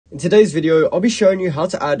In today's video, I'll be showing you how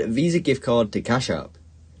to add a Visa gift card to Cash App.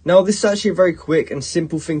 Now, this is actually a very quick and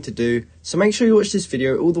simple thing to do, so make sure you watch this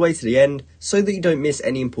video all the way to the end so that you don't miss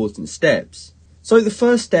any important steps. So the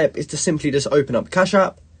first step is to simply just open up Cash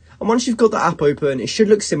App, and once you've got the app open, it should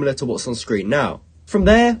look similar to what's on screen now. From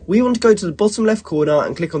there, we want to go to the bottom left corner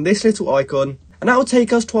and click on this little icon, and that will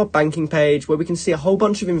take us to our banking page where we can see a whole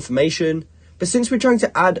bunch of information, but since we're trying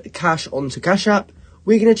to add cash onto Cash App,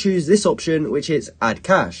 we're going to choose this option, which is Add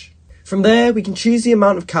Cash. From there, we can choose the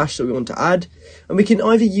amount of cash that we want to add, and we can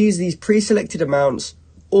either use these pre-selected amounts,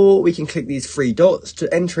 or we can click these three dots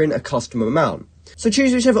to enter in a custom amount. So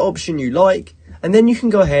choose whichever option you like, and then you can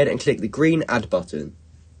go ahead and click the green Add button.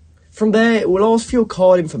 From there, it will ask for your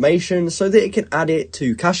card information so that it can add it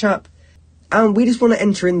to Cash App, and we just want to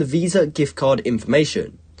enter in the Visa gift card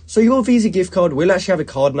information. So your Visa gift card will actually have a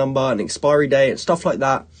card number, an expiry date, and stuff like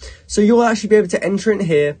that. So you'll actually be able to enter it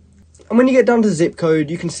here. And when you get down to zip code,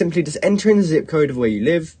 you can simply just enter in the zip code of where you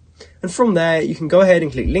live. And from there, you can go ahead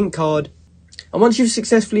and click link card. And once you've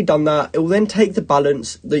successfully done that, it will then take the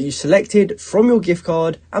balance that you selected from your gift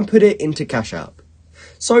card and put it into Cash App.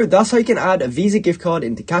 So that's how you can add a Visa gift card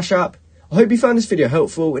into Cash App. I hope you found this video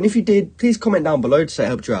helpful. And if you did, please comment down below to say it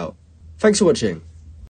helped you out. Thanks for watching.